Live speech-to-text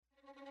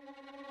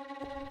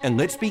And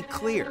let's be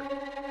clear,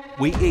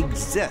 we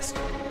exist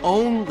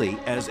only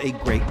as a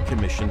Great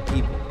Commission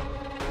people.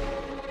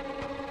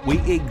 We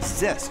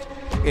exist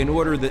in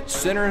order that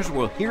sinners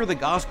will hear the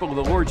gospel of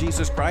the Lord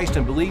Jesus Christ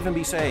and believe and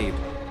be saved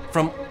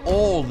from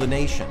all the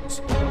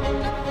nations.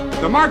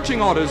 The marching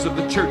orders of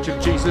the Church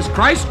of Jesus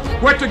Christ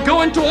were to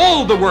go into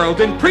all the world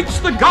and preach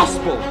the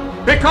gospel,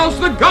 because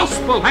the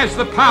gospel has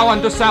the power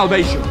unto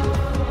salvation.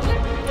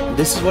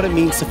 This is what it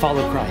means to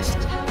follow Christ.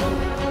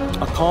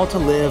 A call to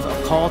live,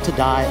 a call to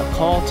die, a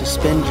call to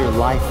spend your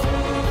life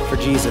for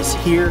Jesus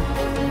here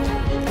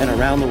and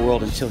around the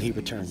world until he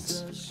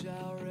returns.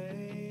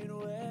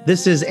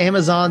 This is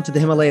Amazon to the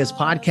Himalayas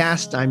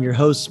podcast. I'm your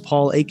host,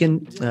 Paul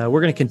Aiken.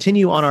 We're going to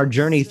continue on our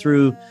journey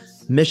through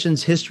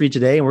missions history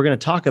today, and we're going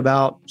to talk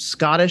about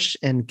Scottish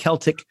and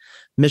Celtic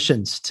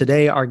missions.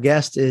 Today, our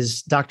guest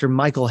is Dr.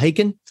 Michael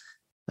Haykin.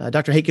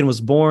 Dr. Haykin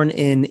was born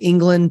in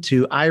England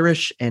to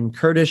Irish and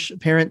Kurdish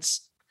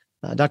parents.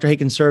 Dr.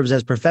 Haykin serves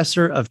as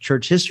professor of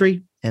church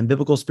history and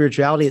biblical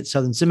spirituality at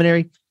Southern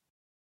Seminary.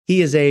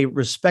 He is a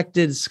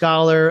respected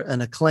scholar,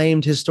 an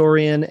acclaimed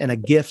historian, and a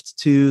gift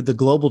to the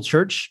global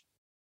church.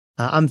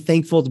 I'm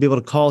thankful to be able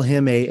to call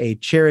him a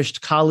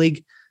cherished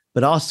colleague,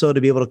 but also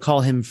to be able to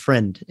call him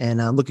friend. And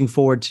I'm looking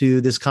forward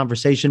to this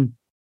conversation.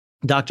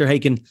 Dr.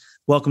 Haykin,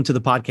 welcome to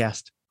the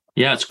podcast.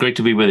 Yeah, it's great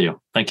to be with you.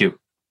 Thank you.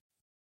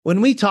 When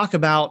we talk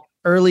about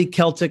early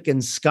Celtic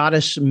and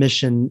Scottish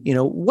mission,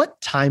 what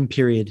time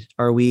period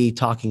are we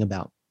talking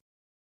about?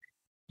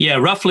 Yeah,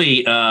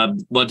 roughly,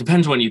 it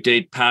depends when you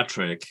date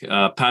Patrick.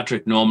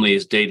 Patrick normally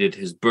is dated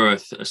his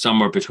birth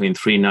somewhere between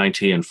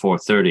 390 and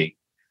 430.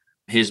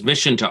 His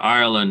mission to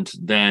Ireland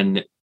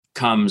then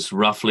comes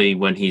roughly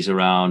when he's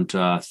around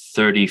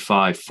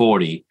 35,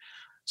 40.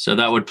 So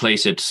that would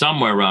place it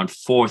somewhere around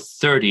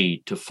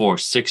 430 to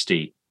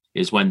 460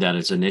 is when that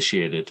is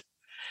initiated.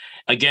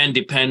 Again,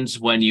 depends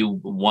when you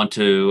want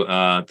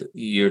to,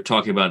 you're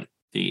talking about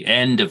the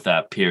end of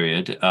that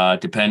period.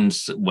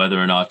 Depends whether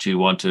or not you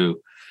want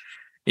to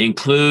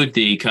include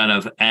the kind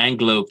of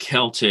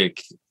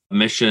Anglo-Celtic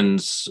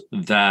missions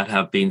that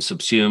have been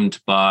subsumed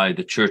by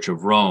the Church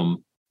of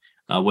Rome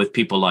with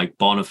people like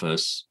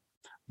Boniface.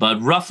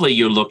 But roughly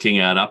you're looking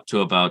at up to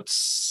about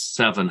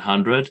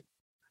 700,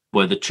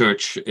 where the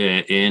church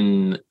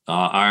in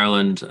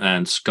Ireland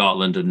and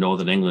Scotland and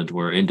Northern England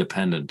were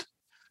independent.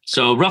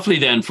 So roughly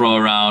then from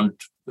around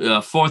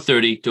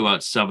 430 to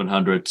about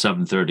 700,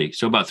 730.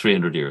 So about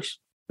 300 years.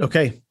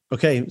 Okay.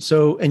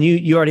 So, and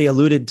you already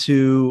alluded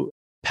to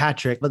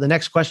Patrick, but the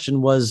next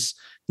question was,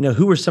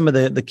 who were some of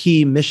the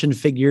key mission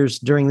figures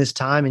during this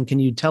time? And can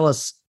you tell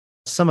us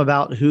some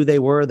about who they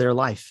were, their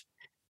life?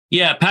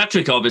 Yeah,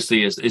 Patrick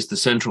obviously is the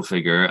central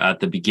figure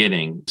at the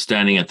beginning,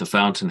 standing at the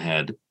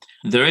fountainhead.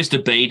 There is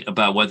debate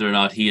about whether or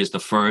not he is the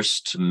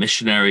first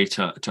missionary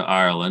to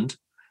Ireland.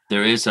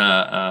 There is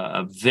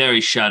a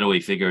very shadowy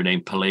figure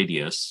named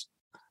Palladius,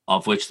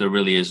 of which there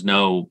really is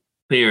no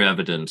clear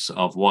evidence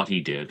of what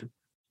he did.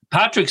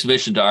 Patrick's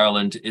mission to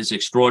Ireland is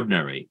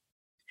extraordinary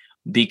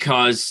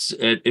because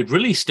it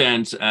really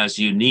stands as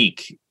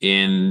unique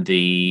in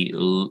the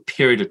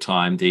period of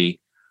time, the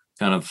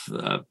kind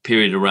of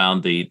period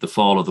around the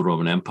fall of the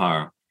Roman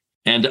Empire.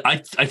 And I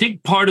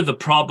think part of the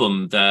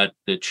problem that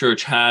the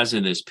church has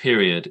in this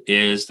period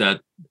is that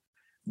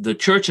the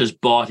church has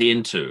bought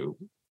into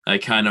a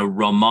kind of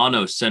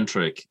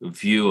Romano-centric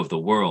view of the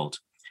world,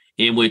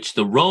 in which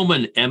the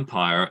Roman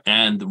Empire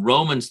and the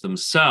Romans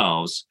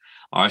themselves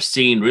are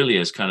seen really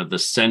as kind of the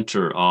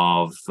center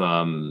of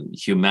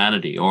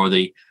humanity, or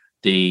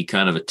the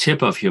kind of a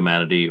tip of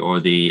humanity,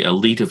 or the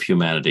elite of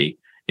humanity,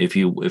 if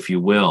you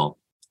will.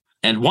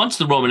 And once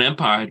the Roman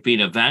Empire had been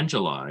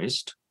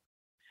evangelized,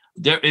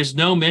 there is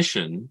no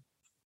mission.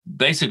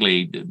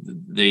 Basically,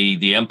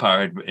 the empire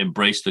had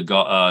embraced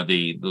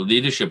the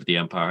leadership of the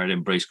empire had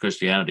embraced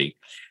Christianity.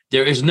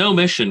 There is no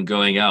mission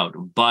going out,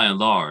 by and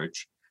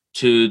large,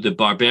 to the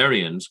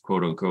barbarians,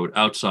 quote unquote,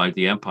 outside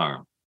the empire.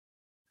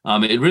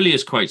 It really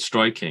is quite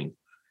striking,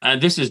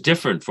 and this is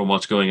different from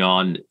what's going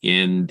on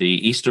in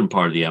the eastern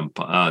part of the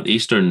empire, the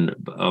Eastern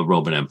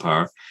Roman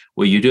Empire,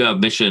 where you do have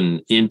mission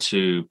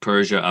into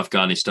Persia,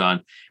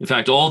 Afghanistan, in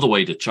fact, all the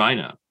way to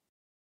China.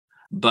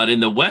 But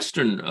in the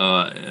Western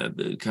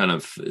kind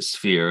of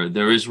sphere,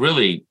 there is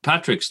really,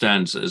 Patrick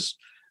stands as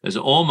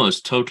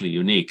almost totally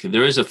unique.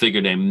 There is a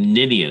figure named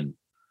Ninian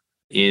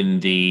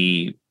in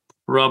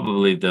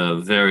probably the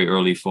very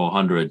early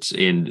 400s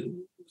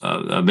in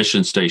a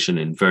mission station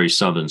in very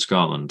southern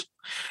Scotland.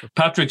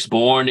 Patrick's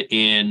born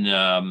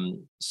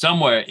in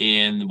somewhere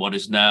in what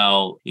is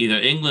now either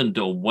England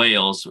or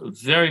Wales,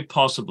 very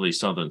possibly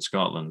southern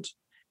Scotland,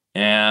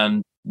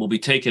 and will be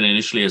taken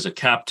initially as a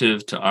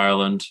captive to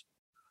Ireland.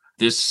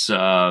 This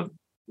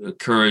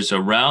occurs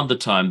around the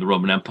time the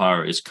Roman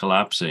Empire is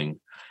collapsing.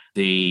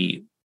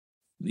 The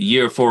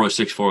year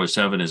 406,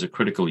 407 is a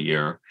critical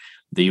year.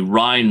 The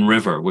Rhine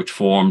River, which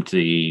formed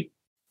the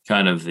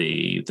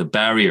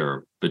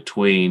barrier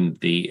between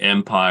the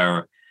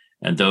empire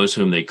and those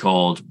whom they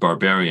called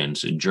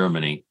barbarians in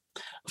Germany,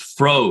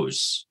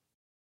 froze.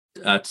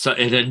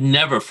 It had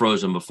never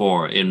frozen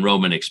before in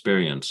Roman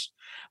experience.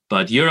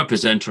 But Europe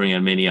is entering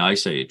a mini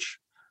ice age.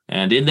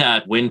 And in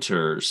that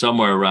winter,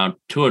 somewhere around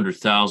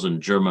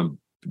 200,000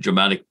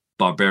 Germanic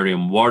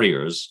barbarian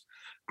warriors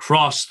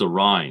crossed the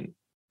Rhine.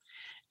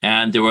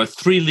 And there were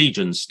 3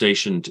 legions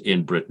stationed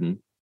in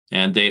Britain,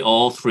 and they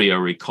all 3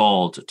 are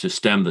recalled to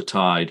stem the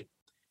tide,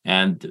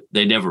 and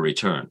they never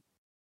return.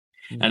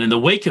 Mm-hmm. And in the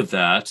wake of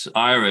that,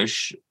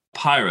 Irish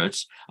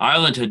pirates,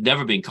 Ireland had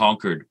never been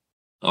conquered,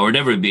 or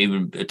never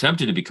even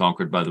attempted to be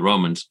conquered by the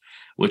Romans,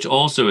 which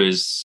also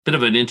is a bit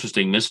of an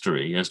interesting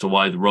mystery as to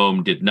why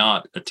Rome did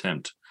not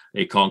attempt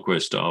a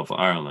conquest of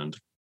Ireland.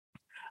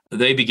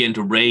 They begin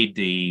to raid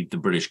the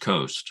British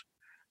coast.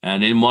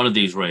 And in one of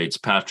these raids,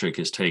 Patrick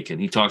is taken.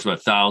 He talks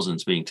about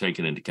thousands being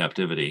taken into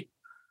captivity.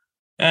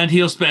 And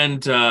he'll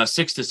spend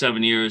 6 to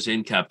 7 years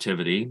in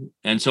captivity.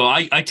 And so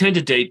I tend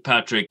to date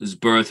Patrick's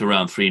birth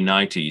around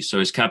 390. So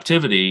his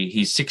captivity,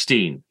 he's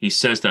 16. He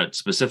says that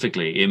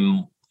specifically.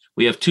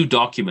 We have 2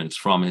 documents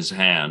from his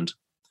hand.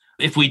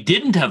 If we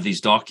didn't have these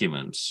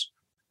documents,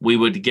 he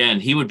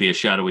would be a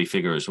shadowy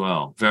figure as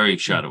well, very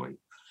shadowy,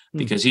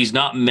 because he's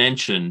not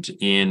mentioned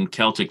in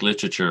Celtic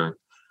literature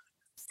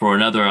for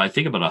another, I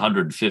think, about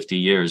 150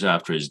 years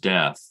after his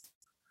death.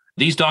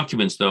 These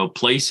documents, though,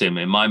 place him,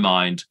 in my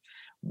mind,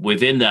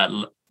 within that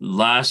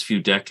last few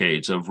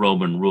decades of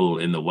Roman rule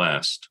in the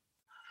West.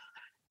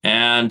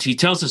 And he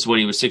tells us when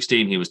he was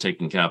 16, he was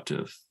taken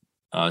captive,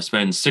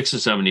 spends 6 or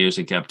 7 years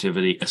in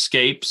captivity,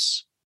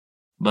 escapes,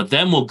 but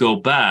then will go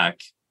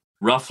back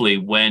roughly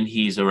when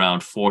he's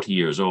around 40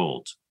 years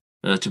old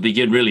to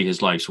begin really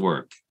his life's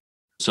work.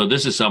 So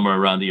this is somewhere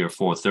around the year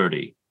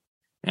 430,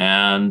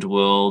 and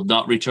will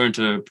not return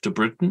to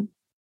Britain.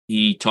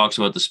 He talks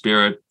about the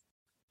Spirit,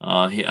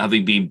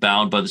 having been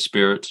bound by the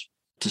Spirit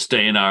to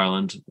stay in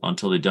Ireland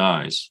until he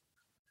dies.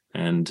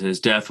 And his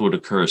death would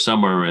occur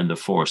somewhere in the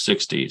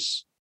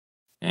 460s.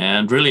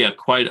 And really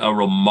quite a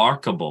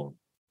remarkable,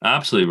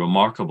 absolutely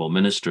remarkable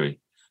ministry.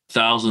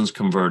 Thousands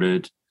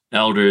converted,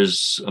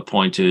 elders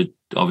appointed,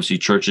 obviously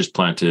churches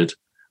planted,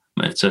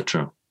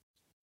 etc.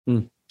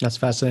 That's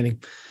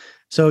fascinating.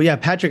 So yeah,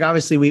 Patrick,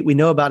 obviously we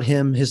know about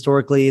him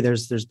historically.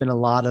 There's been a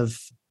lot of,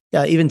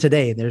 even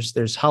today,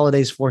 there's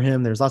holidays for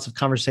him. There's lots of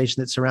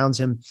conversation that surrounds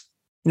him.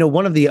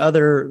 One of the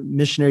other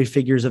missionary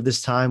figures of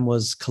this time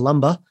was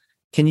Columba.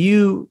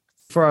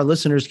 For our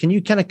listeners, can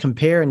you kind of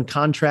compare and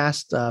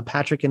contrast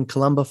Patrick and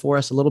Columba for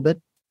us a little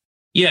bit?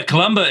 Yeah,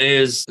 Columba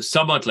is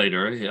somewhat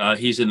later.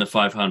 He's in the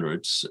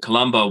 500s.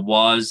 Columba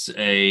was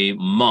a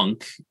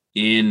monk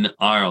in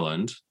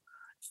Ireland,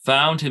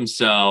 found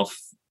himself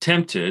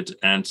tempted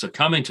and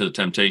succumbing to the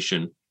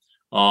temptation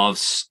of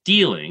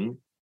stealing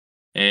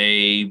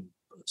a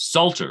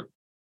psalter.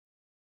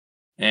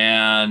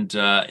 And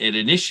it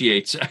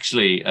initiates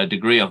actually a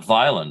degree of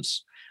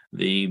violence.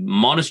 The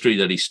monastery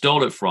that he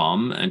stole it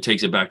from and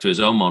takes it back to his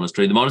own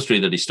monastery, the monastery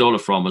that he stole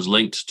it from was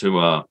linked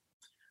to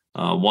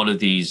one of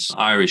these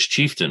Irish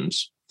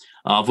chieftains,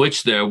 of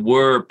which there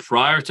were,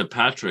 prior to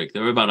Patrick,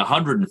 there were about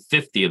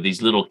 150 of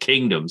these little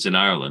kingdoms in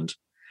Ireland.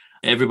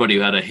 Everybody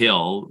who had a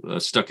hill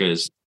stuck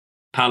his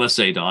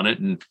palisade on it,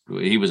 and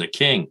he was a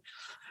king.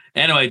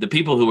 Anyway, the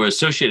people who were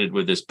associated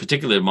with this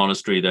particular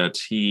monastery that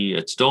he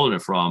had stolen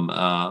it from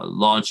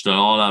launched an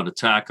all-out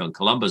attack on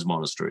Columba's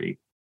monastery.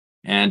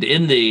 And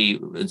in the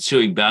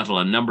ensuing battle,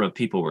 a number of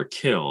people were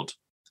killed.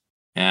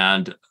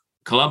 And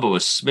Columba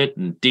was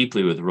smitten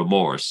deeply with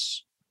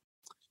remorse.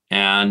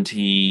 And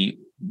he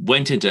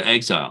went into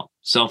exile,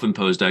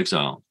 self-imposed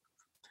exile.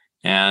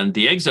 And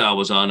the exile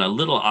was on a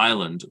little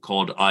island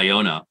called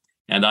Iona.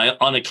 And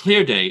on a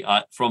clear day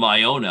from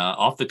Iona,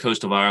 off the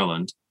coast of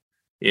Ireland,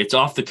 it's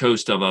off the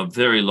coast of a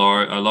very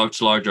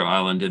larger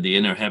island in the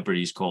Inner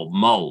Hebrides called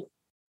Mull.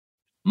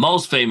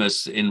 Mull's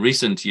famous in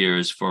recent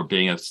years for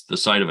being the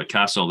site of a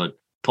castle that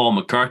Paul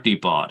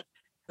McCartney bought.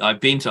 I've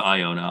been to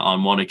Iona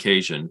on one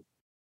occasion.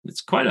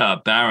 It's quite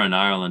a barren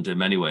island in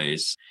many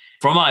ways.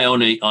 From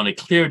Iona, on a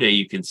clear day,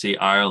 you can see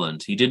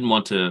Ireland. He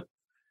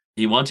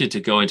wanted to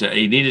go into,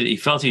 he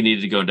felt he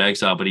needed to go into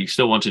exile, but he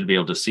still wanted to be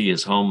able to see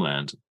his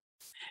homeland.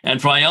 And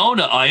for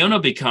Iona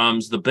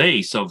becomes the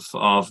base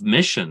of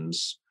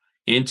missions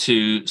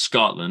into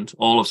Scotland,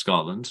 all of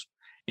Scotland,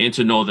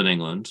 into Northern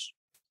England.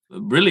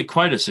 Really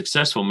quite a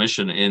successful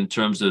mission in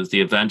terms of the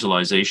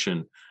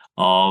evangelization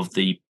of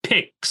the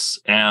Picts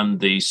and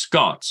the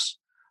Scots,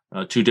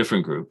 2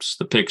 different groups.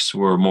 The Picts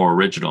were more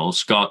original.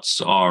 Scots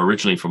are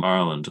originally from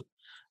Ireland,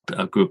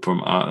 a group from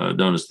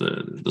known as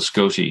the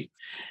Scoti.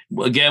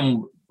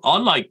 Again,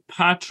 unlike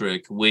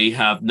Patrick, we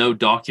have no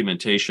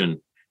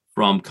documentation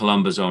from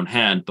Columba's own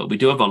hand, but we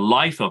do have a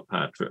life of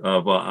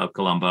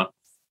Columba,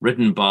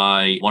 written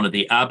by one of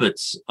the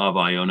abbots of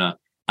Iona,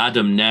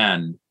 Adam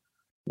Nan,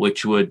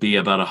 which would be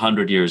about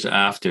 100 years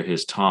after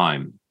his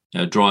time,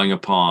 drawing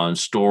upon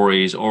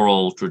stories,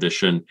 oral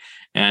tradition,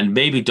 and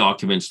maybe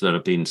documents that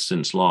have been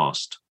since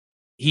lost.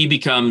 He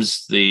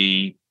becomes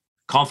the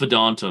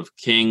confidant of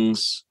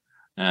kings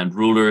and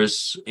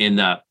rulers in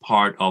that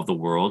part of the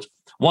world.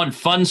 One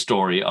fun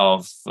story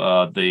of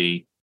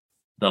the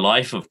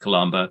life of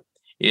Columba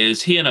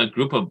is he and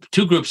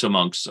two groups of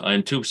monks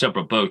in two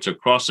separate boats are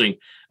crossing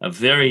a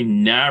very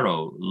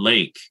narrow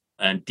lake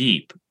and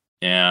deep.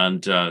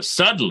 And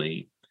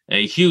suddenly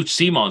a huge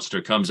sea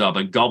monster comes up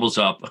and gobbles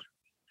up.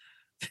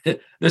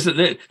 This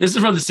is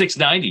from the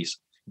 690s.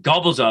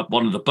 Gobbles up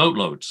one of the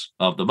boatloads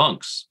of the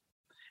monks.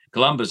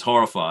 Columba's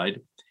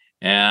horrified.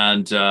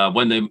 And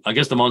I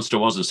guess the monster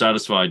wasn't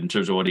satisfied in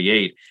terms of what he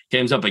ate,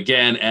 comes up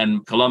again,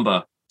 and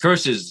Columba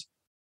curses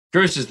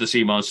the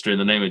sea monster in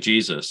the name of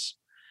Jesus.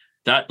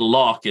 That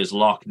loch is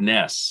Loch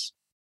Ness.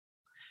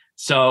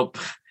 So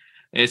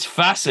it's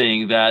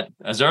fascinating that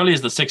as early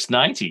as the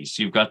 690s,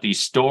 you've got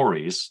these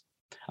stories.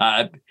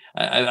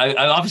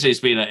 Obviously, it's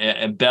been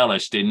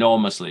embellished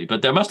enormously,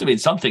 but there must have been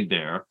something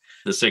there,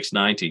 the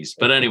 690s.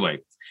 But anyway,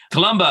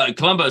 Columba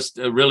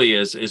really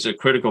is a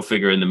critical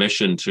figure in the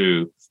mission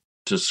to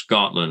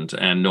Scotland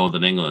and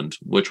Northern England,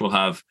 which will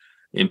have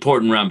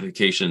important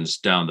ramifications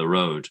down the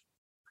road.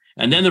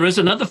 And then there is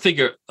another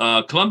figure.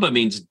 Columba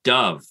means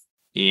dove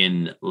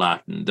in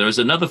Latin. There is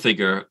another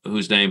figure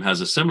whose name has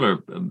a similar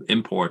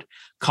import,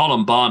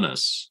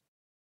 Columbanus.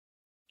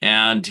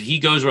 And he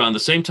goes around the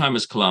same time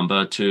as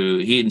Columba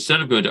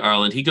instead of going to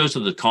Ireland, he goes to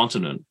the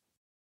continent.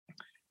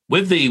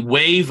 With the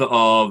wave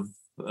of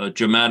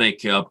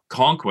Germanic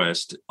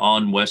conquest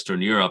on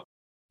Western Europe,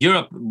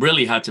 Europe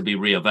really had to be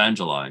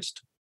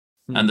re-evangelized.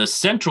 And the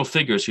central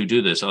figures who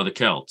do this are the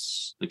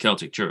Celts, the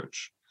Celtic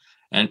Church.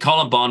 And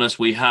Columbanus,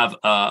 we have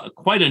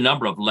quite a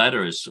number of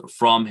letters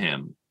from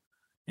him.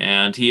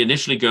 And he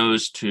initially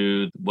goes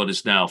to what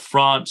is now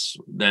France,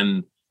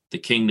 then the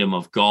Kingdom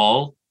of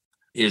Gaul,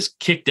 is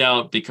kicked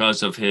out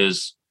because of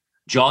his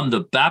John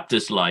the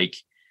Baptist-like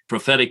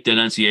prophetic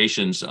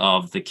denunciations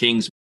of the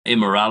king's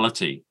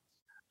immorality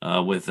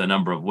with a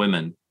number of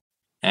women,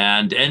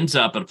 and ends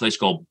up at a place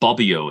called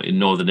Bobbio in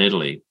northern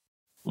Italy,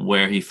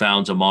 where he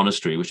founds a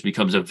monastery, which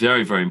becomes a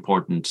very, very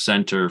important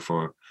center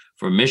for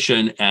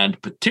mission, and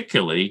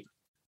particularly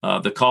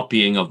the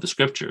copying of the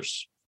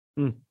scriptures.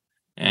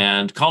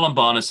 And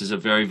Columbanus is a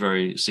very,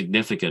 very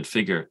significant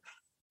figure.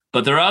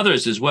 But there are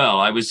others as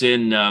well. I was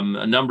in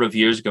a number of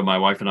years ago, my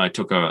wife and I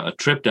took a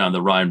trip down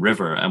the Rhine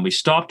River, and we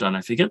stopped on,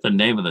 I forget the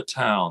name of the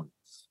town,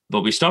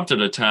 but we stopped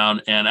at a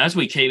town. And as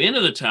we came into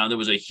the town, there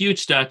was a huge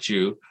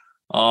statue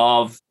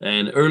of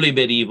an early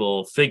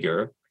medieval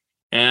figure.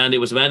 And it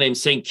was a man named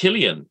St.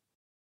 Kilian.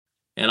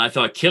 And I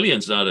thought,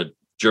 Kilian's not a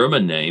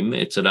German name,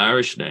 it's an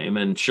Irish name.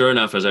 And sure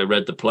enough, as I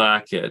read the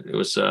plaque, it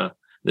was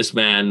this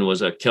man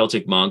was a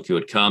Celtic monk who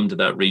had come to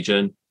that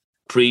region,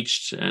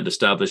 preached and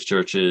established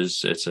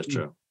churches,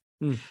 etc.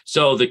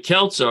 So the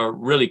Celts are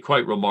really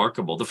quite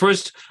remarkable. The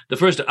first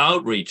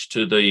outreach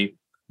to the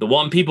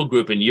one people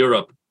group in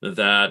Europe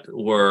that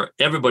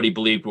everybody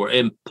believed were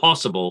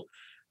impossible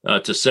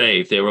to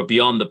save. They were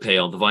beyond the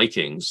pale, the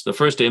Vikings. The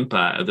first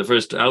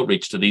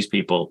outreach to these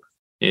people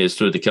is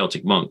through the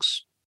Celtic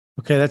monks.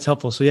 Okay, that's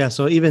helpful.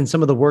 So even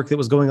some of the work that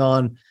was going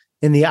on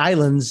in the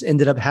islands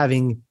ended up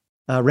having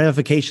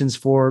ramifications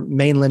for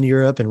mainland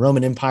Europe and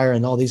Roman Empire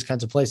and all these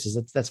kinds of places.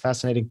 That's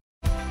fascinating.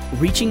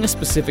 Reaching a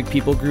specific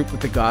people group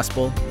with the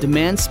gospel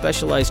demands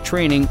specialized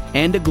training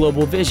and a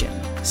global vision.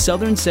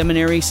 Southern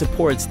Seminary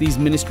supports these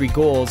ministry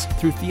goals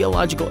through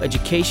theological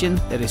education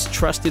that is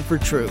trusted for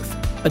truth.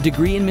 A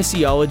degree in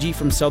missiology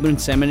from Southern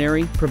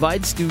Seminary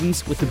provides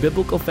students with the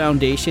biblical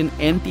foundation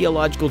and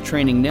theological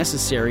training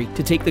necessary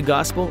to take the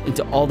gospel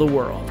into all the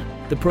world.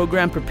 The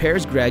program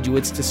prepares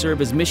graduates to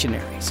serve as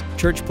missionaries,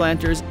 church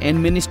planters,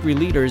 and ministry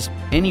leaders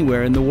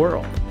anywhere in the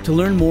world. To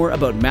learn more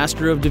about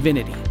Master of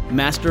Divinity,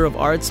 Master of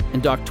Arts,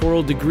 and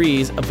doctoral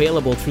degrees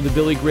available through the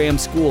Billy Graham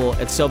School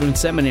at Southern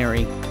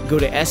Seminary, go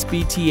to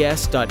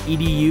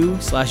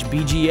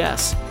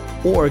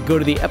sbts.edu/bgs, or go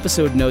to the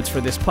episode notes for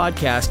this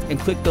podcast and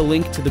click the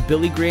link to the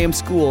Billy Graham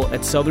School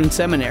at Southern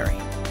Seminary.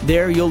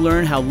 There, you'll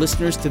learn how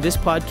listeners to this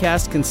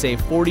podcast can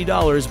save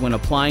 $40 when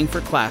applying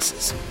for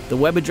classes. The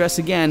web address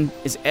again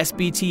is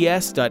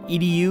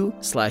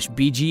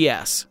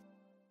sbts.edu/bgs.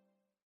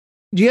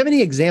 Do you have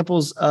any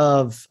examples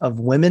of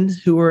women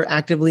who were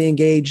actively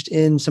engaged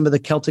in some of the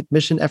Celtic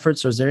mission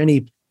efforts, or is there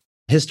any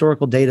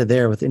historical data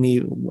there with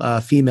any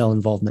female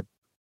involvement?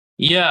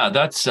 Yeah,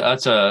 that's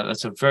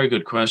a very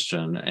good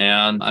question.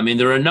 And I mean,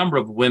 there are a number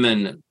of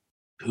women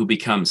who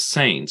become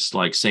saints,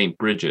 like Saint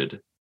Bridget,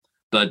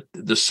 but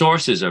the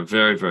sources are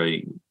very,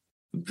 very,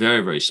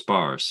 very, very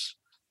sparse.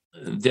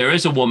 There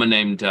is a woman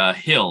named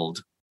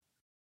Hild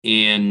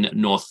in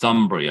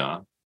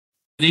Northumbria.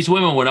 These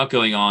women were not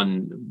going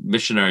on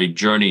missionary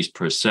journeys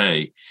per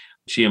se.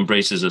 She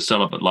embraces a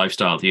celibate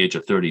lifestyle at the age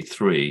of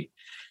 33.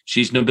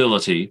 She's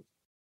nobility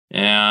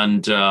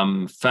and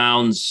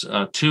founds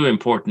two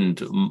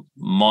important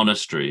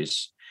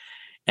monasteries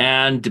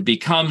and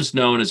becomes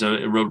known as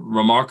a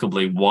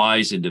remarkably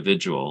wise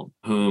individual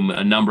whom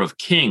a number of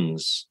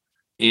kings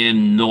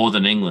in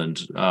northern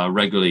England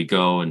regularly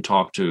go and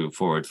talk to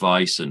for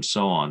advice and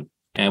so on,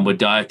 and would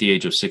die at the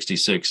age of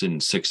 66 in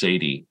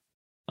 680.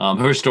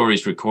 Her story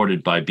is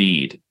recorded by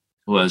Bede,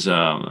 who has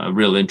a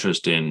real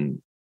interest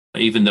in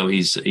Even though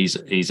he's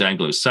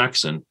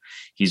Anglo-Saxon,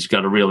 he's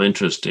got a real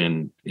interest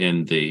in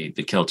the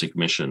Celtic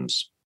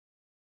missions.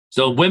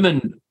 So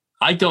women,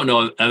 I don't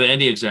know of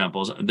any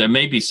examples. There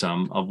may be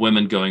some of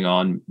women going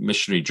on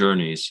missionary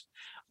journeys,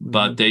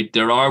 but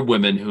there are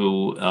women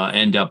who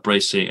end up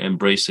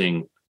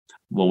embracing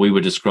what we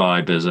would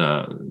describe as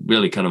a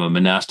really kind of a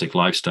monastic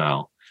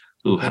lifestyle,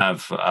 who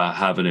have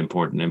an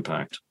important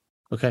impact.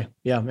 Okay,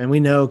 yeah, and we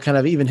know kind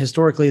of even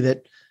historically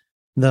that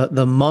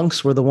the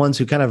monks were the ones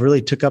who kind of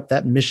really took up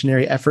that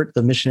missionary effort,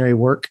 the missionary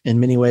work in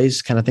many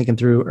ways, kind of thinking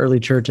through early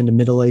church into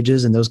Middle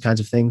Ages and those kinds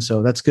of things.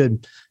 So that's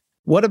good.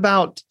 What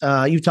about,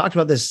 you've talked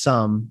about this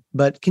some,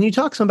 but can you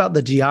talk some about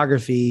the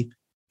geography?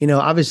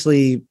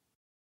 Obviously,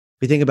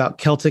 we think about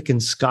Celtic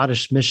and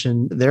Scottish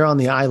mission. They're on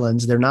the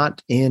islands. They're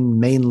not in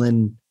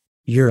mainland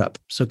Europe.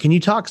 So can you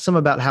talk some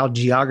about how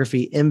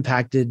geography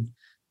impacted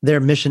their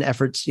mission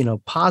efforts,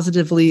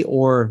 positively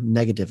or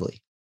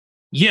negatively?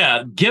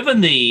 Yeah,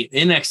 given the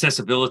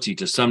inaccessibility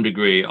to some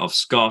degree of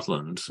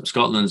Scotland's,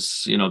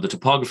 the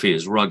topography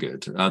is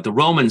rugged. The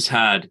Romans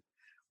had,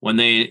 when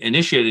they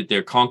initiated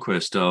their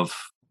conquest of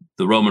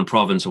the Roman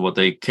province of what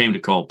they came to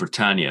call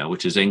Britannia,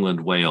 which is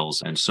England,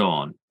 Wales, and so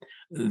on,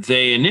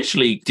 they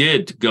initially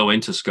did go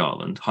into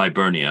Scotland,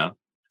 Caledonia,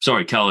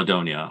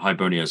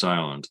 Hibernia's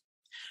island,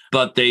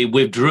 but they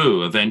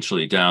withdrew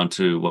eventually down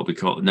to what we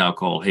now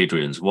call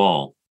Hadrian's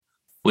Wall,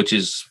 which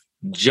is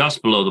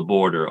just below the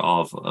border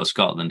of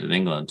Scotland and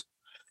England,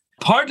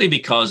 partly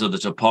because of the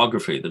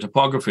topography. The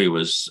topography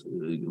was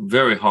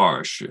very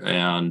harsh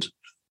and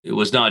it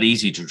was not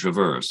easy to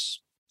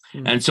traverse.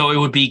 And so it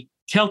would be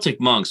Celtic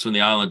monks from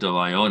the island of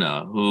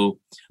Iona who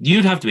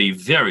you'd have to be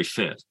very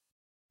fit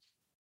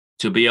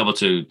to be able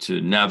to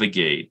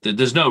navigate.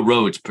 There's no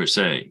roads per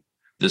se,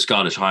 the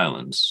Scottish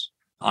Highlands.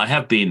 I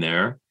have been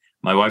there.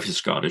 My wife is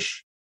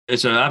Scottish.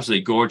 It's an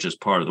absolutely gorgeous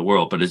part of the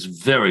world, but it's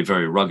very,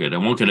 very rugged.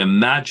 And one can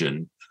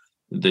imagine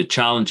the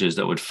challenges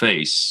that would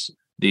face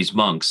these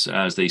monks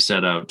as they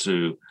set out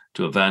to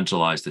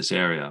evangelize this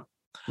area.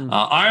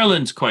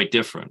 Ireland's quite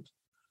different.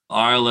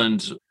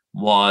 Ireland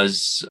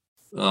was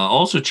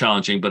also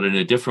challenging, but in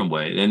a different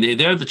way. And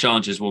there the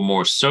challenges were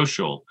more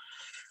social.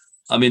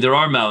 I mean, there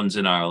are mountains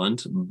in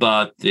Ireland,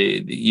 but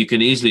you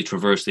can easily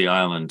traverse the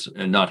island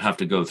and not have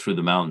to go through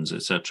the mountains,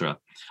 etc.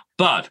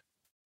 But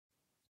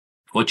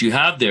what you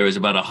have there is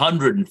about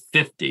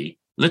 150,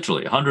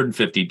 literally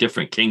 150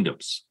 different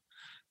kingdoms.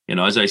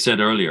 As I said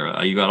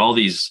earlier, you got all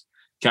these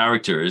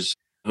characters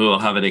who will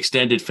have an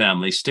extended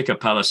family, stick a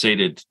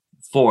palisaded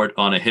fort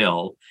on a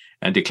hill,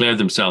 and declare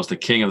themselves the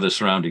king of the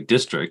surrounding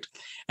district.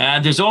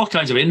 And there's all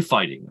kinds of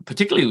infighting,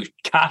 particularly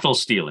cattle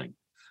stealing.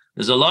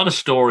 There's a lot of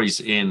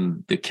stories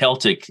in the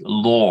Celtic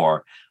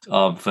lore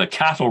of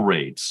cattle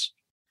raids.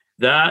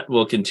 That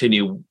will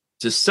continue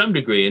to some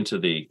degree into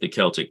the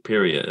Celtic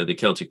period, the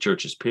Celtic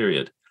church's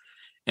period.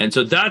 And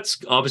so that's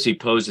obviously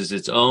poses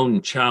its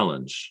own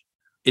challenge.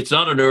 It's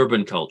not an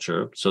urban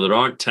culture, so there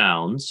aren't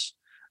towns,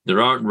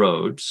 there aren't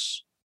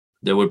roads.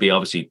 There would be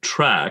obviously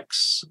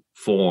tracks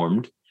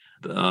formed,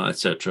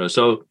 etc.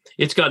 So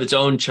it's got its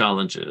own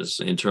challenges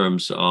in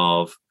terms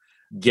of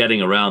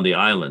getting around the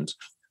island.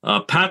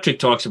 Patrick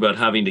talks about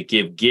having to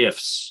give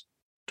gifts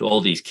to all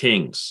these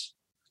kings.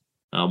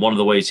 One of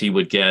the ways he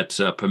would get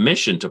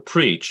permission to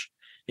preach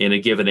in a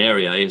given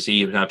area is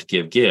he would have to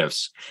give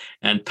gifts.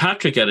 And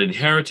Patrick had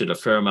inherited a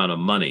fair amount of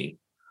money.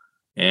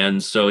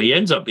 And so he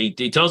ends up, he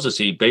tells us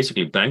he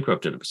basically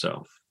bankrupted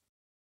himself,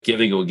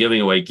 giving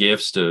away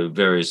gifts to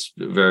various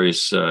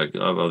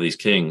of these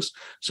kings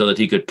so that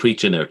he could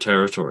preach in their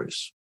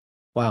territories.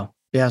 Wow.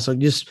 Yeah. So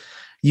just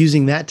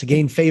using that to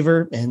gain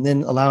favor and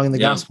then allowing the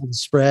gospel to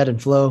spread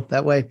and flow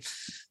that way.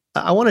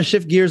 I want to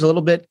shift gears a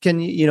little bit. Can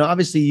you,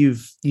 obviously you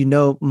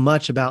know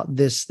much about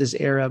this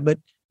era, but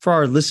for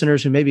our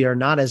listeners who maybe are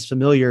not as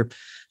familiar,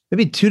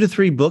 maybe 2 to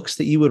 3 books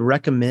that you would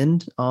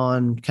recommend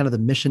on kind of the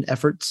mission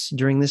efforts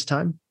during this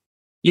time?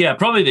 Yeah,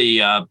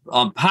 probably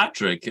on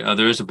Patrick,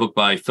 there is a book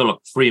by Philip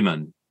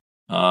Freeman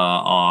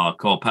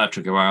called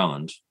Patrick of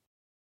Ireland.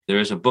 There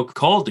is a book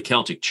called The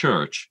Celtic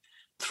Church,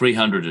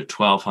 300 to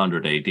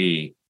 1200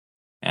 AD.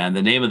 And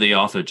the name of the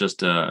author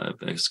just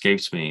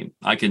escapes me.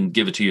 I can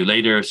give it to you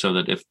later so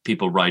that if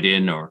people write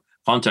in or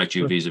contact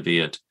you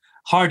vis-a-vis it.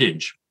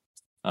 Hardinge,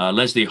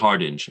 Leslie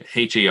Hardinge,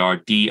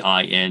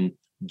 Hardinge,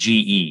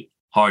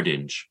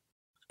 Hardinge.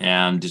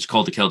 And it's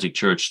called The Celtic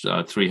Church,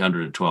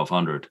 300 to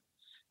 1200.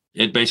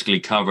 It basically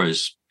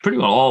covers pretty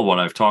well all what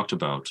I've talked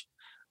about,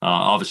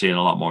 obviously in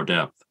a lot more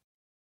depth.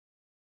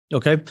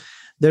 Okay.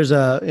 There's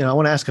I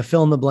want to ask a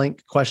fill in the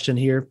blank question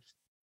here.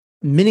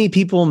 Many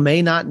people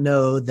may not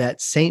know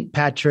that St.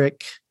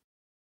 Patrick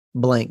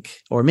blank,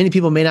 or many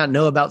people may not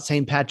know about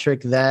St.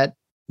 Patrick that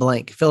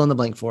blank. Fill in the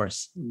blank for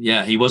us.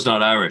 Yeah, he was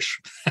not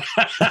Irish.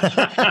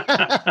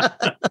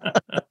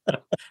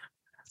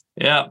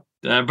 Yeah,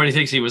 everybody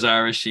thinks he was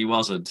Irish. He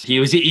wasn't.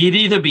 He'd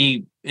either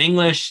be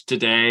English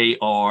today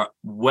or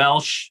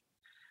Welsh.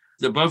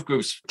 Both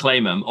groups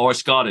claim him, or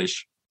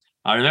Scottish.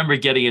 I remember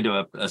getting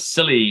into a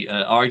silly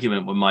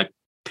argument with my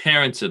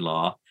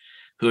parents-in-law,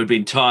 who had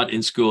been taught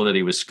in school that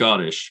he was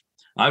Scottish.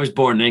 I was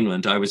born in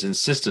England. I was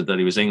insisted that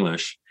he was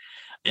English.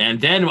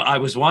 And then I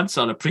was once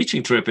on a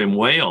preaching trip in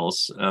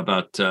Wales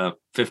about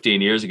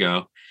 15 years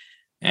ago,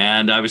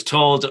 and I was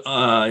told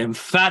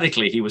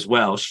emphatically he was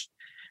Welsh.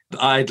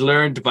 I'd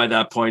learned by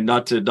that point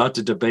not to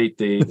debate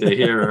the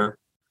hearer,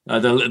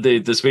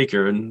 the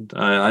speaker, and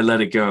I let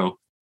it go.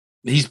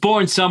 He's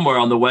born somewhere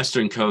on the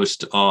western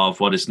coast of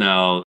what is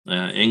now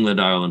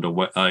England, Ireland,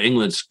 or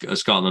England,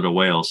 Scotland, or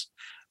Wales,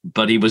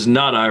 but he was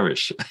not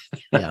Irish.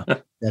 Yeah,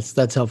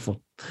 that's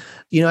helpful.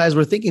 As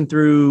we're thinking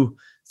through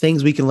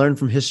things we can learn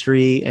from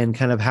history and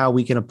kind of how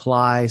we can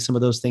apply some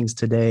of those things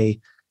today,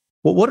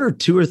 what are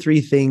 2 or 3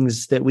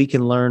 things that we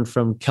can learn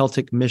from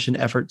Celtic mission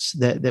efforts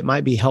that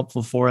might be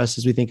helpful for us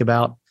as we think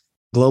about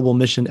global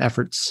mission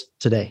efforts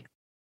today?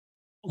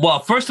 Well,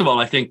 first of all,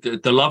 I think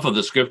the love of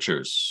the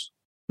scriptures.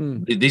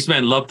 These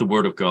men loved the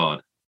word of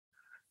God.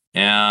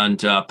 And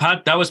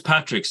that was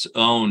Patrick's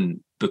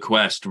own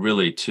bequest,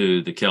 really,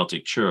 to the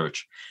Celtic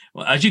church.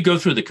 Well, as you go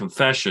through the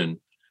confession,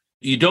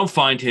 you don't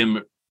find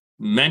him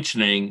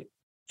mentioning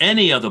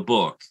any other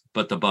book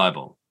but the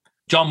Bible.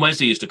 John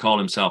Wesley used to call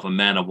himself a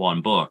man of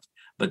one book,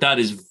 but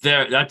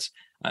that's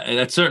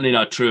certainly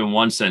not true in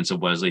one sense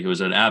of Wesley, who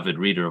was an avid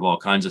reader of all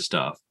kinds of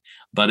stuff.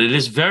 But it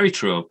is very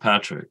true of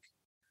Patrick.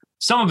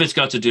 Some of it's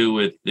got to do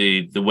with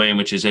the way in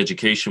which his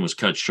education was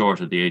cut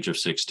short at the age of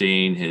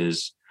 16.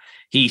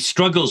 He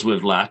struggles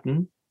with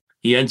Latin.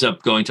 He ends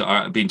up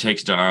being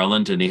taken to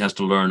Ireland, and he has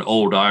to learn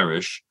Old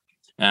Irish,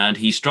 and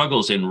he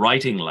struggles in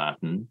writing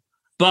Latin,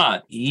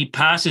 but he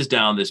passes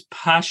down this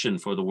passion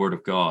for the Word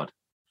of God.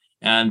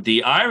 And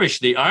the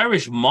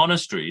Irish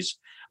monasteries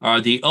are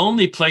the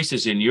only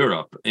places in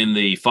Europe in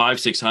the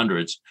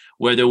 500s-600s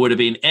where there would have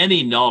been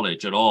any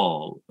knowledge at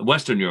all,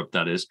 Western Europe,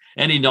 that is,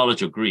 any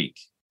knowledge of Greek.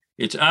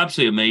 It's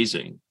absolutely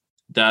amazing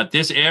that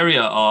this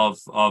area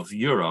of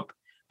Europe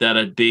that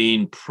had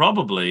been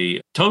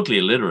probably totally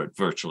illiterate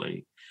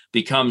virtually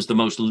becomes the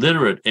most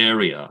literate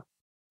area.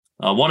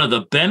 One of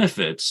the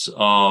benefits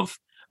of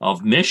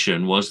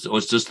mission was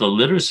just the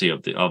literacy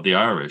of the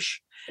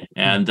Irish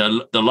and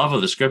the love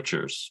of the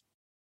scriptures.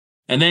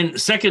 And then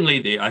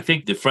secondly, I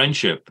think the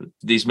friendship.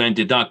 These men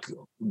did not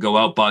go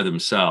out by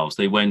themselves.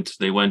 They went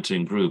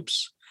in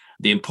groups.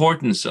 The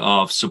importance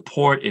of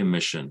support in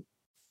mission.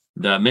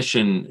 The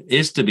mission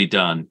is to be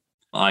done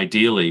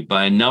ideally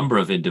by a number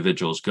of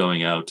individuals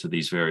going out to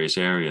these various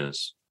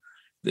areas.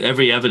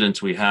 Every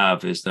evidence we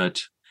have is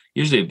that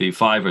usually it'd be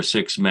 5 or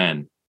 6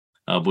 men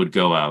would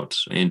go out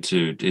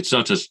into. It's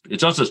not just.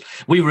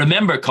 We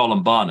remember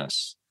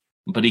Columbanus,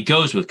 but he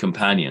goes with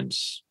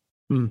companions,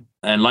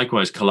 and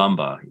likewise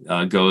Columba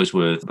goes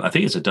with, I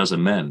think it's 12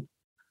 men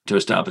to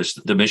establish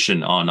the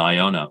mission on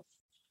Iona,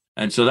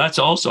 and so that's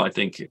also, I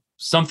think,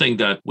 something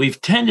that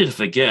we've tended to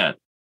forget.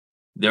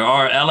 There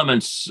are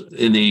elements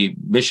in the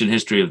mission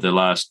history of the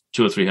last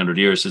 200 or 300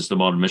 years since the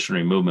modern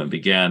missionary movement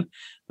began,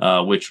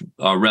 which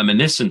are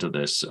reminiscent of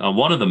this.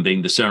 One of them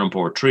being the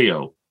Serampore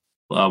Trio,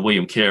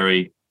 William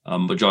Carey,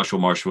 Joshua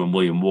Marshall, and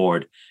William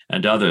Ward,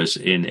 and others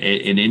in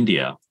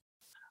India.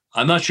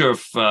 I'm not sure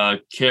if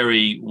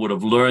Carey would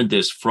have learned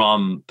this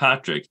from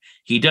Patrick.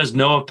 He does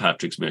know of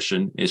Patrick's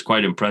mission, is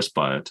quite impressed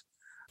by it,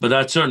 but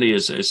that certainly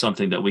is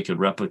something that we could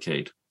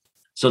replicate.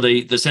 So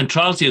the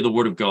centrality of the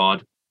Word of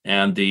God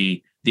and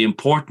the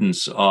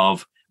importance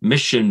of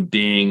mission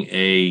being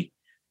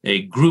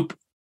a group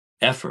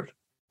effort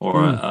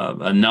or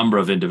a number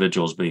of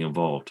individuals being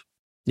involved.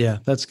 Yeah,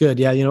 that's good.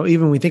 Yeah,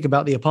 even when we think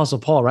about the Apostle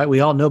Paul, right? We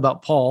all know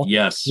about Paul.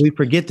 Yes. We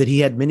forget that he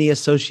had many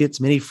associates,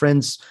 many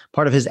friends,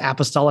 part of his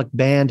apostolic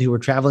band who were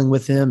traveling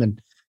with him.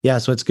 And yeah,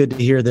 so it's good to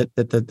hear that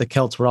the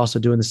Celts were also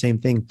doing the same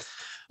thing.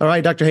 All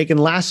right, Dr. Haykin,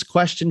 last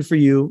question for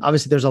you.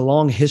 Obviously, there's a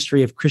long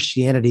history of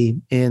Christianity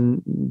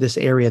in this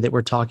area that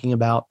we're talking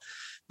about.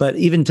 But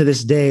even to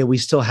this day, we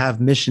still have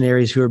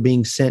missionaries who are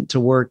being sent to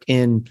work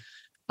in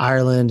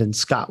Ireland and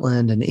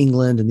Scotland and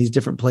England and these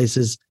different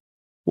places.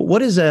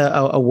 What is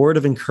a word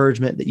of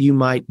encouragement that you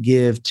might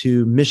give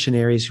to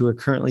missionaries who are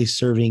currently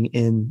serving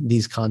in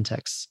these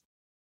contexts?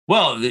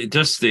 Well,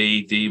 just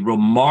the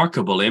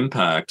remarkable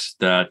impact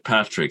that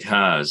Patrick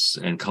has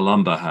and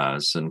Columba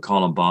has and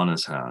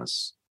Columbanus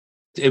has.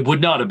 It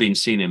would not have been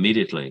seen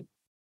immediately.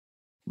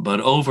 But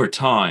over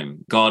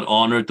time, God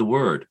honored the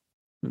word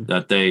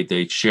that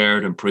they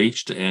shared and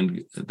preached.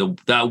 And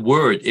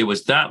it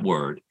was that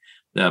word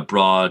that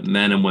brought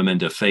men and women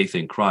to faith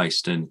in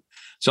Christ. And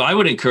so I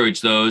would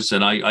encourage those,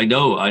 and I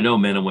know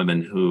men and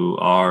women who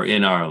are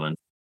in Ireland.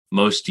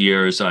 Most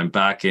years I'm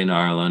back in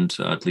Ireland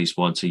at least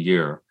once a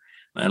year,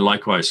 and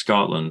likewise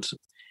Scotland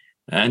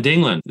and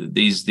England.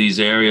 These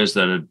areas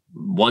that had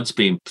once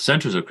been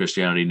centers of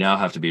Christianity now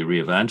have to be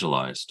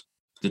re-evangelized.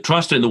 The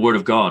trust in the Word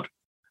of God.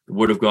 The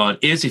Word of God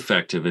is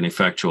effective and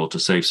effectual to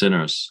save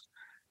sinners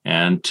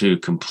and to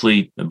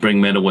bring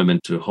men and women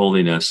to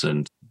holiness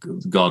and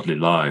godly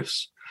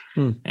lives.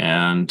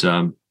 And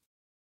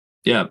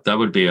that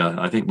would be,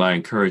 I think, my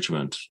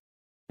encouragement.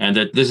 And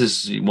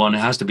that one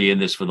has to be in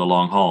this for the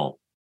long haul.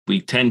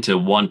 We tend to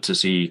want to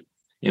see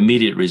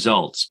immediate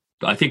results.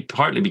 I think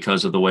partly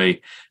because of the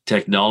way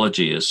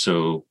technology is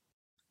so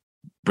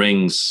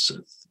brings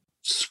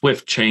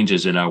swift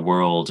changes in our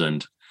world,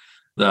 and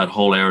that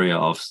whole area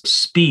of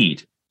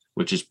speed,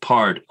 which is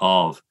part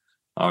of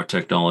our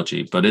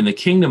technology. But in the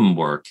kingdom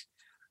work,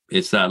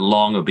 it's that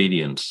long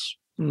obedience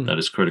that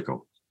is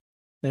critical.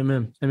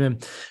 Amen. Amen.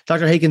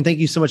 Dr. Haykin, thank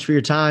you so much for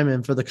your time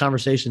and for the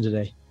conversation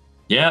today.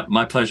 Yeah,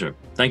 my pleasure.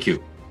 Thank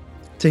you.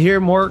 To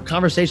hear more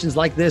conversations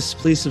like this,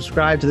 please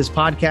subscribe to this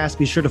podcast.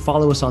 Be sure to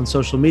follow us on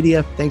social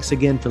media. Thanks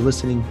again for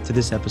listening to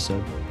this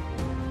episode.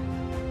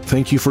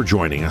 Thank you for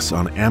joining us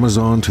on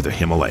Amazon to the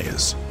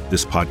Himalayas.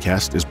 This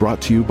podcast is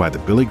brought to you by the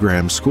Billy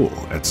Graham School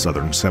at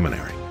Southern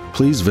Seminary.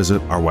 Please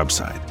visit our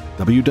website,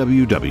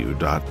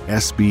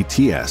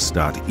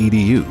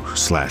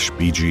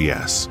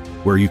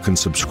 www.sbts.edu/BGS, where you can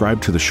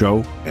subscribe to the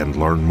show and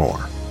learn more.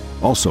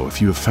 Also,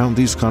 if you have found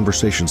these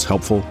conversations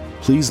helpful,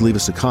 please leave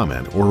us a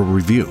comment or a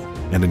review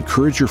and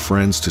encourage your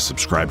friends to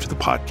subscribe to the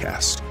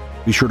podcast.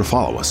 Be sure to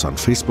follow us on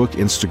Facebook,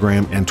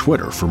 Instagram, and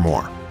Twitter for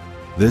more.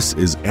 This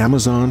is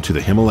Amazon to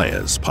the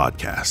Himalayas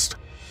podcast.